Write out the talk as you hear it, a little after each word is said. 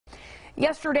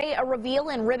Yesterday, a reveal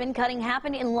and ribbon cutting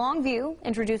happened in Longview,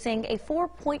 introducing a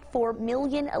 $4.4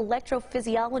 million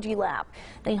electrophysiology lab.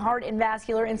 The Heart and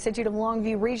Vascular Institute of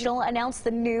Longview Regional announced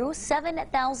the new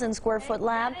 7,000 square foot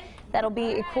lab that'll be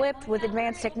equipped with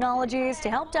advanced technologies to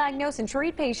help diagnose and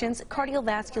treat patients'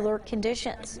 cardiovascular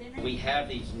conditions. We have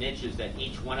these niches that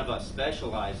each one of us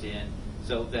specialize in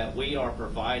so that we are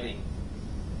providing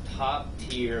top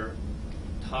tier,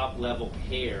 top level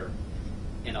care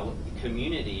in a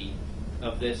community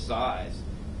of this size.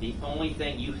 The only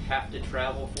thing you have to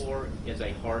travel for is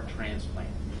a heart transplant.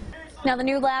 Now, the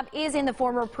new lab is in the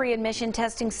former pre-admission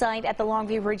testing site at the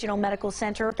Longview Regional Medical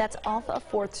Center. That's off of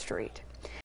 4th Street.